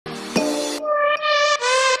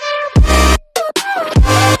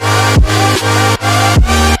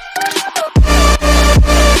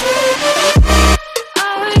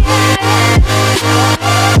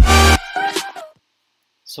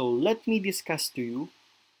let me discuss to you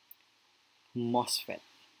MOSFET.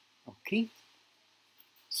 Okay?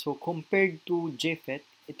 So, compared to JFET,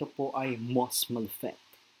 ito po ay MOSFET.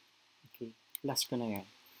 Okay? Last ko na yan.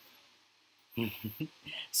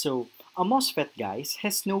 So, a MOSFET, guys,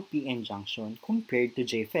 has no PN junction compared to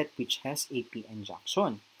JFET, which has a PN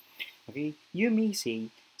junction. Okay? You may say,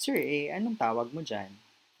 Sir, anong tawag mo dyan?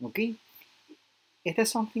 Okay? It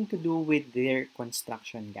has something to do with their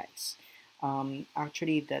construction, guys.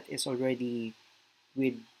 Actually, that is already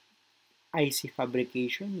with IC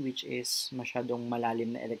fabrication, which is masyadong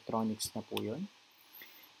malalim na electronics na po yun.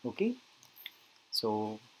 Okay?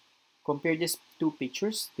 So, compare these two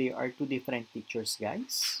pictures. They are two different pictures,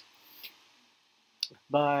 guys.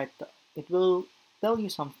 But it will tell you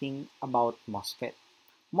something about MOSFET.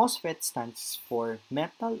 MOSFET stands for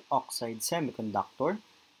metal-oxide-semiconductor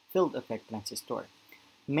field effect transistor.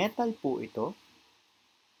 Metal po ito.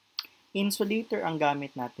 Insulator ang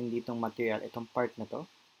gamit natin ditong material, itong part na to.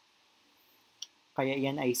 Kaya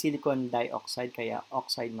yan ay silicon dioxide, kaya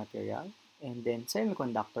oxide material. And then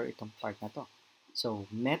semiconductor, itong part na to.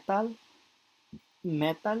 So, metal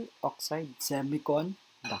oxide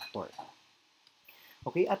semiconductor.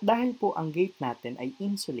 Okay, at dahil po ang gate natin ay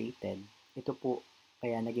insulated, ito po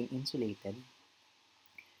kaya naging insulated,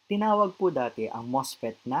 tinawag po dati ang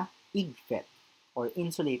MOSFET na IGFET or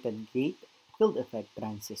Insulated Gate Field Effect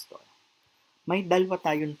Transistor. May dalawa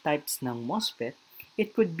tayong types ng MOSFET.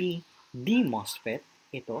 It could be D-MOSFET,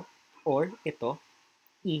 ito, or ito,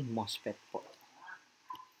 E-MOSFET po.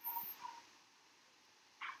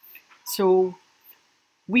 So,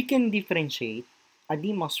 we can differentiate a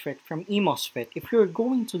D-MOSFET from E-MOSFET if you're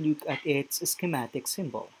going to look at its schematic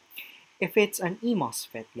symbol. If it's an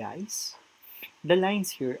E-MOSFET, guys, the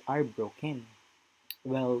lines here are broken.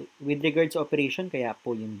 Well, with regards to operation, kaya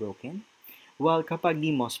po yung broken. While kapag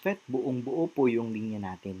D-MOSFET, buong-buo po yung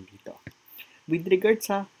linya natin dito. With regards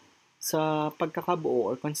sa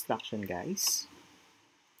pagkakabuo or construction, guys,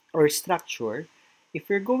 or structure, if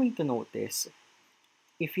you're going to notice,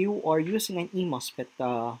 if you are using an E-MOSFET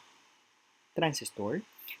transistor,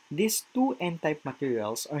 these two N-type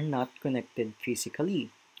materials are not connected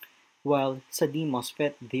physically. While sa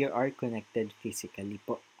D-MOSFET, they are connected physically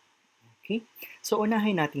po. Okay? So,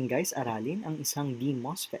 unahin natin, guys, aralin ang isang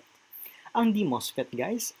D-MOSFET. Ang D-MOSFET,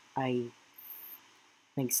 guys, ay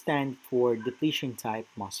nag-stand for depletion type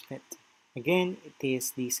MOSFET. Again, it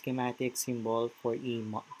is the schematic symbol for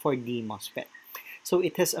D-MOSFET. So,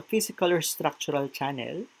 it has a physical or structural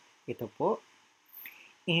channel. Ito po.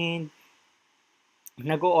 And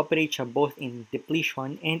nag-ooperate siya both in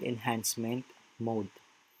depletion and enhancement mode.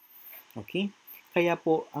 Okay? Kaya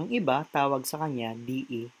po, ang iba, tawag sa kanya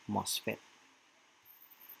DE MOSFET.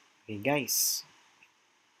 Okay, guys.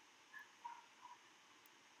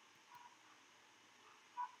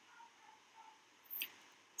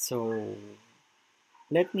 So,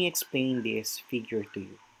 let me explain this figure to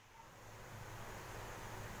you.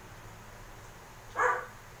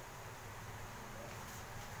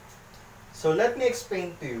 So, let me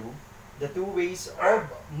explain to you the two ways of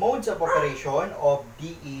modes of operation of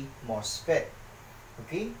DE MOSFET.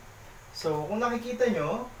 Okay? So, kung nakikita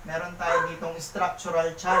nyo, meron tayo ditong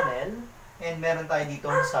structural channel and meron tayo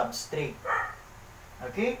ditong substrate.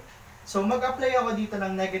 Okay? So, mag-apply ako dito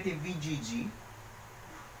ng negative VGG.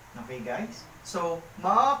 Okay, guys? So,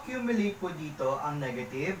 ma-accumulate po dito ang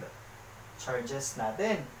negative charges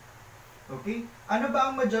natin. Okay? Ano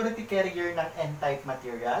ba ang majority carrier ng N-type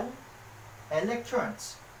material?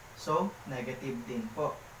 Electrons. So, negative din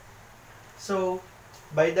po. So,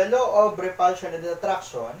 by the law of repulsion and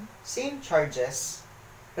attraction, same charges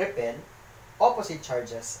repel, opposite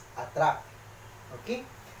charges attract. Okay?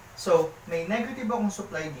 So, may negative akong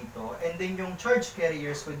supply dito, and then yung charge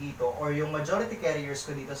carriers ko dito, or yung majority carriers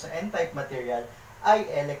ko dito sa N-type material, ay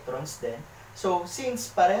electrons din. So,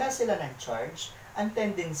 since pareha sila ng charge, ang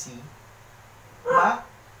tendency,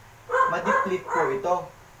 ma-deplete po ito,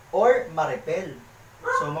 or ma-repel.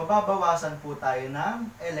 So, mababawasan po tayo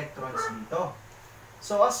ng electrons dito.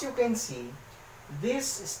 So, as you can see, this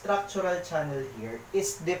structural channel here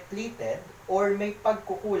is depleted or may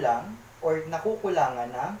pagkukulang or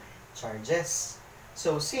nakukulangan ng charges.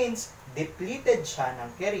 So, since depleted siya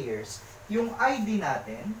ng carriers, yung ID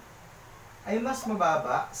natin ay mas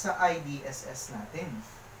mababa sa IDSS natin.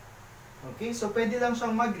 Okay? So, pwede lang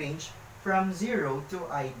siyang mag-range from 0 to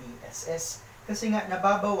IDSS. Kasi nga,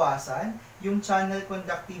 nababawasan yung channel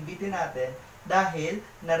conductivity natin dahil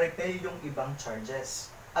na-repel yung ibang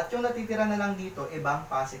charges. At yung natitira na lang dito, ibang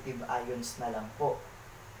positive ions na lang po.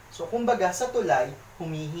 So, kumbaga, sa tulay,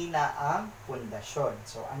 humihina ang pundasyon.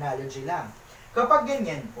 So, analogy lang. Kapag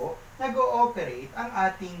ganyan po, nag-ooperate ang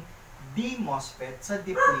ating D MOSFET sa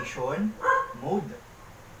depletion mode.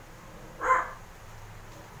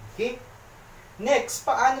 Okay? Next,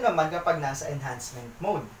 paano naman kapag nasa enhancement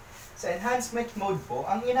mode? Sa enhancement mode po,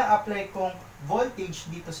 ang ina-apply kong voltage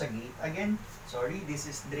dito sa gate, again, sorry, this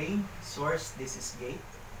is drain, source, this is gate.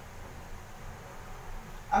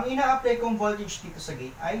 Ang ina-apply kong voltage dito sa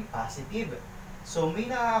gate ay positive. So, may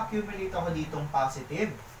na-accumulate ako ditong positive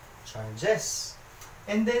charges.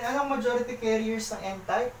 And then, anong majority carriers ng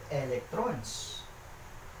N-type? Electrons.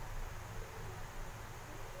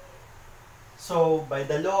 So, by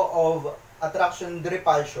the law of attraction and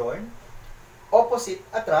repulsion, opposite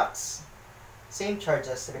attracts, same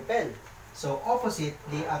charges repel. So, opposite,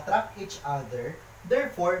 they attract each other.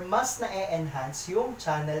 Therefore, mas na-enhance yung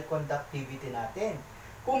channel conductivity natin.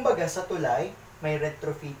 Kumbaga sa tulay, may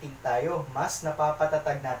retrofitting tayo. Mas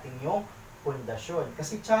napapatatag natin yung pundasyon.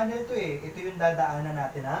 Kasi channel to eh. Ito yung dadaanan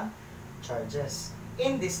natin ng charges.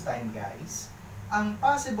 In this time, guys, ang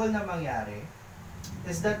possible na mangyari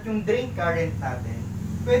is that yung drain current natin,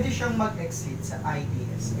 pwede siyang mag-exceed sa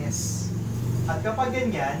IDSS. At kapag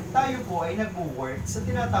ganyan, tayo po ay nag-work sa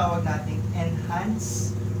tinatawag nating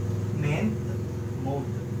enhancement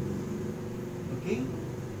mode. Okay?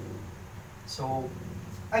 So,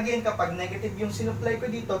 again, kapag negative yung sinupply ko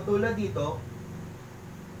dito, tulad dito,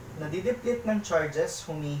 nadideplete ng charges,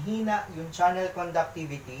 humihina yung channel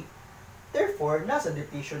conductivity, therefore, nasa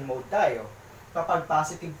depletion mode tayo. Kapag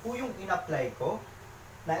positive po yung in-apply ko,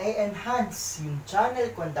 na-enhance yung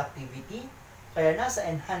channel conductivity, kaya nasa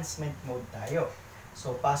enhancement mode tayo.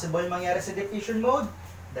 So, possible mangyari sa depletion mode,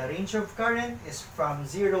 the range of current is from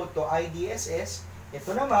 0 to IDSS.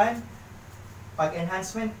 Ito naman, pag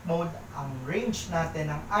enhancement mode, ang range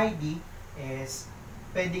natin ng ID is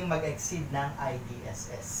pwedeng mag-exceed ng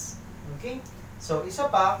IDSS. Okay? So, isa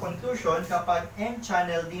pa, conclusion, kapag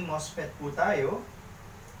N-channel D MOSFET po tayo,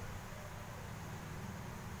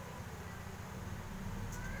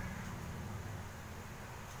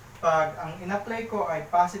 pag ang in-apply ko ay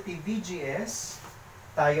positive VGS,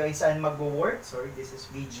 tayo ay saan mag-work? Sorry, this is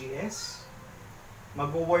VGS.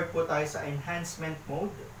 Mag-work po tayo sa enhancement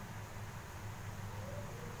mode.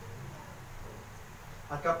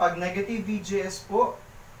 At kapag negative VGS po,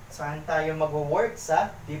 saan tayo mag-work?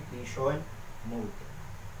 Sa depletion mode.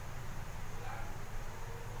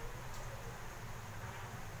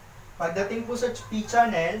 Pagdating po sa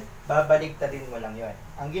P-channel, babaligtadin mo lang yon.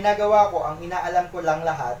 Ang ginagawa ko, ang inaalam ko lang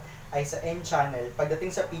lahat, ay sa N-channel. Pagdating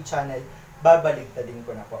sa P-channel, babaligtadin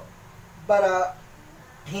ko na po. Para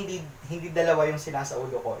hindi dalawa yung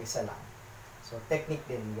sinasaulo ko, isa lang. So, technique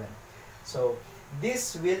din yun. So,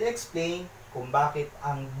 this will explain kung bakit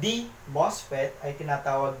ang D MOSFET ay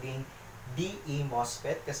tinatawag ding DE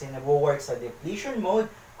MOSFET kasi nagwo-work sa depletion mode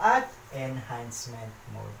at enhancement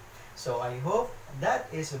mode. So, I hope that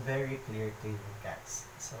is very clear to you guys.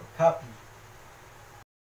 So, copy.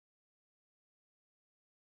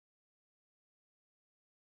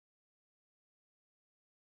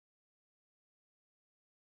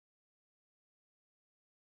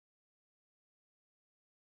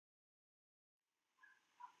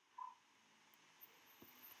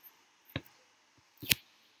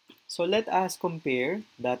 So let us compare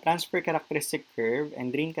the transfer characteristic curve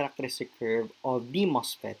and drain characteristic curve of D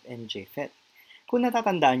MOSFET and JFET. Kung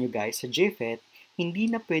natatandaan nyo guys, sa JFET, hindi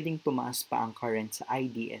na pwedeng tumaas pa ang current sa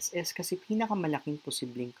IDSS kasi pinakamalaking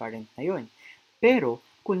posibleng current na yon. Pero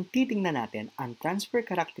kung titingnan natin ang transfer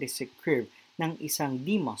characteristic curve ng isang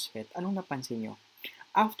D MOSFET, anong napansin nyo?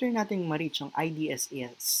 After nating ma-reach ang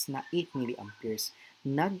IDSS na 8 mA,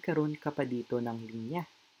 nagkaroon ka pa dito ng linya.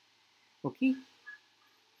 Okay?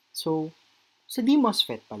 So, sa D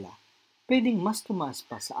MOSFET pala, pwedeng mas tumaas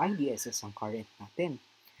pa sa IDSS ang current natin.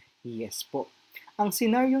 Yes po. Ang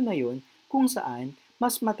scenario na yun, kung saan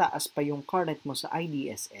mas mataas pa yung current mo sa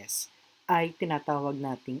IDSS, ay tinatawag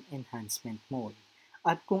nating enhancement mode.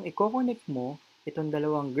 At kung i-connect mo itong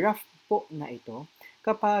dalawang graph po na ito,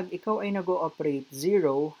 kapag ikaw ay nag-ooperate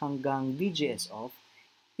 0 hanggang VGS off,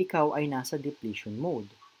 ikaw ay nasa depletion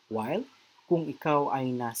mode. While, kung ikaw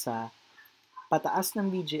ay nasa pataas ng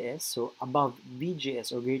VGS, so above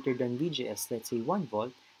VGS or greater than VGS, let's say 1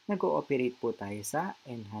 volt, nag-ooperate po tayo sa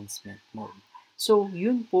enhancement mode. So,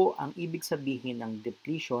 yun po ang ibig sabihin ng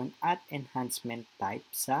depletion at enhancement type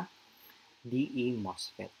sa DE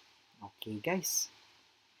MOSFET. Okay, guys?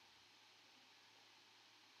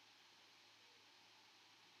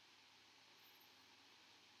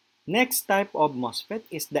 Next type of MOSFET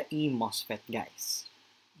is the E MOSFET, guys.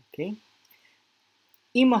 Okay?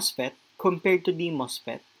 E MOSFET, compared to D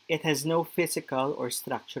MOSFET, it has no physical or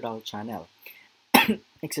structural channel.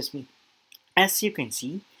 Excuse me. As you can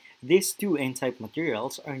see, These two N-type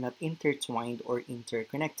materials are not intertwined or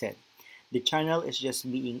interconnected. The channel is just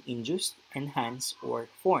being induced, enhanced,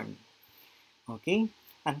 or formed. Okay?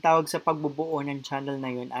 Ang tawag sa pagbubuo ng channel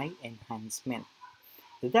na yun ay enhancement.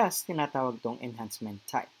 Thus, tinatawag tong enhancement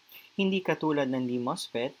type. Hindi katulad ng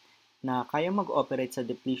MOSFET na kaya mag-operate sa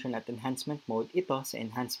depletion at enhancement mode, ito sa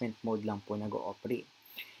enhancement mode lang po nag-ooperate.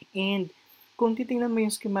 And kung titingnan mo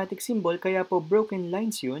yung schematic symbol, kaya po broken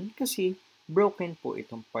lines yun kasi broken po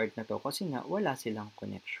itong part na to kasi nga wala silang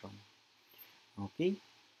connection. Okay?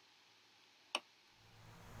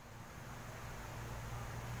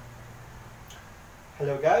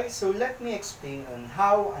 Hello guys, so let me explain on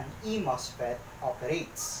how an MOSFET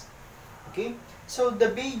operates. Okay, so the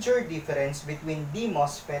major difference between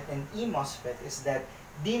MOSFET and MOSFET is that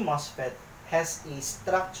MOSFET has a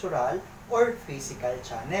structural or physical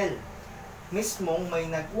channel. Mismong may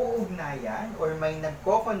nag-uugnayan or may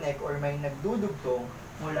nagko-connect or may nagdudugtong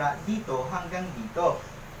mula dito hanggang dito.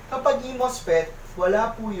 Kapag MOSFET,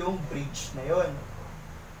 wala po yung bridge na yon.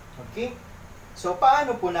 Okay? So,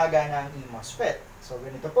 paano po nagana ang MOSFET? So,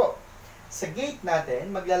 ganito po. Sa gate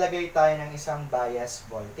natin, maglalagay tayo ng isang bias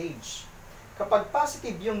voltage. Kapag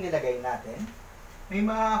positive yung nilagay natin, may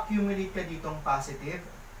ma-accumulate ka ditong positive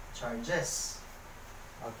charges.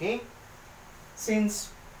 Okay?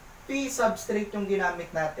 Since P substrate yung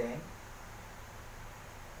ginamit natin,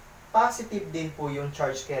 positive din po yung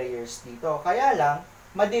charge carriers dito. Kaya lang,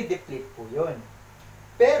 madideplete po yun.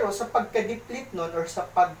 Pero sa pagka-deplete nun or sa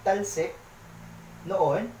pagtalsik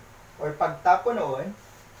noon, or pagtapo noon,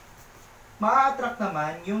 ma-attract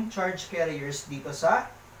naman yung charge carriers dito sa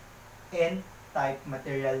N-type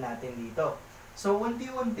material natin dito. So,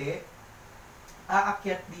 unti-unti,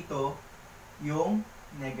 aakyat dito yung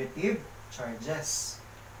negative charges.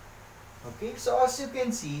 Okay? So, as you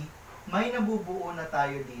can see, may nabubuo na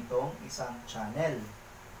tayo ditong isang channel.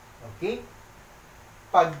 Okay?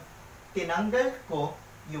 Pag tinanggal ko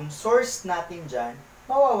yung source natin dyan,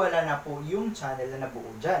 mawawala na po yung channel na nabuo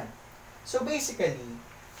dyan. So, basically,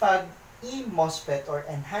 pag MOSFET or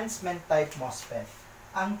enhancement type MOSFET,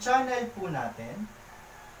 ang channel po natin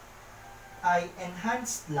ay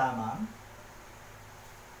enhanced lamang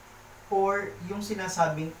or yung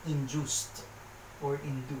sinasabing induced or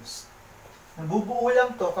induced. Nabubuo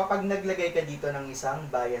lang to kapag naglagay ka dito ng isang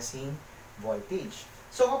biasing voltage.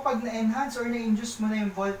 So kapag na-enhance or na-induce mo na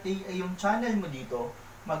yung voltage ay yung channel mo dito,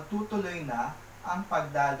 magtutuloy na ang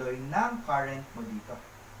pagdaloy ng current mo dito.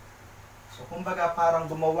 So kumbaga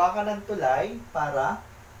parang gumawa ka ng tulay para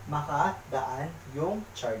makadaan yung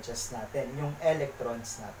charges natin, yung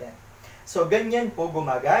electrons natin. So ganyan po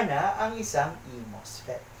gumagana ang isang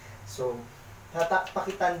MOSFET. So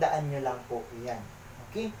pakitandaan nyo lang po yan.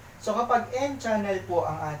 Okay? So kapag N-channel po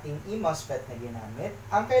ang ating MOSFET na ginamit,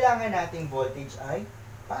 ang kailangan nating voltage ay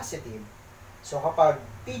positive. So kapag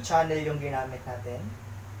P-channel yung ginamit natin,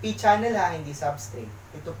 P-channel ha, hindi substrate.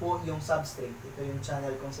 Ito po yung substrate. Ito yung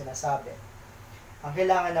channel kong sinasabi. Ang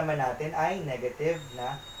kailangan naman natin ay negative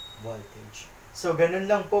na voltage. So ganun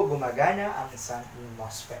lang po gumagana ang isang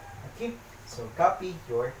MOSFET. Okay? So copy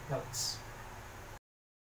your notes.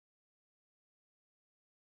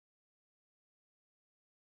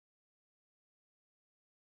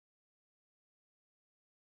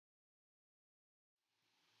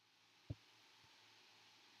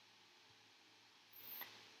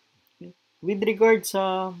 With regard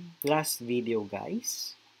sa last video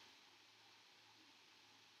guys,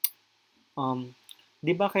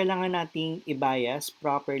 di ba kailangan nating i-bias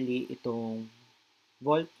properly itong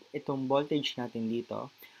voltage natin dito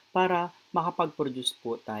para makapag-produce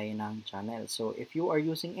po tayo ng channel. So if you are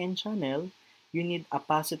using N channel, you need a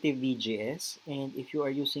positive VGS, and if you are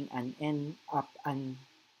using an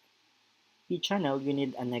P channel, you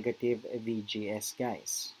need a negative VGS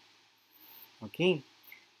guys. Okay.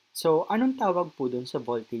 So, anong tawag po dun sa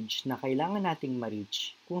voltage na kailangan nating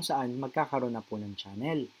ma-reach kung saan magkakaroon na po ng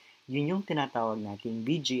channel? Yun yung tinatawag nating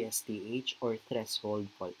VGSTH or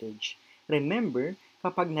threshold voltage. Remember,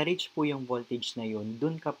 kapag na-reach po yung voltage na yun,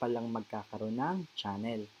 dun ka palang magkakaroon ng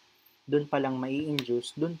channel. Dun palang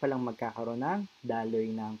mai-induce, dun palang magkakaroon ng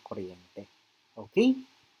daloy ng kuryente. Okay?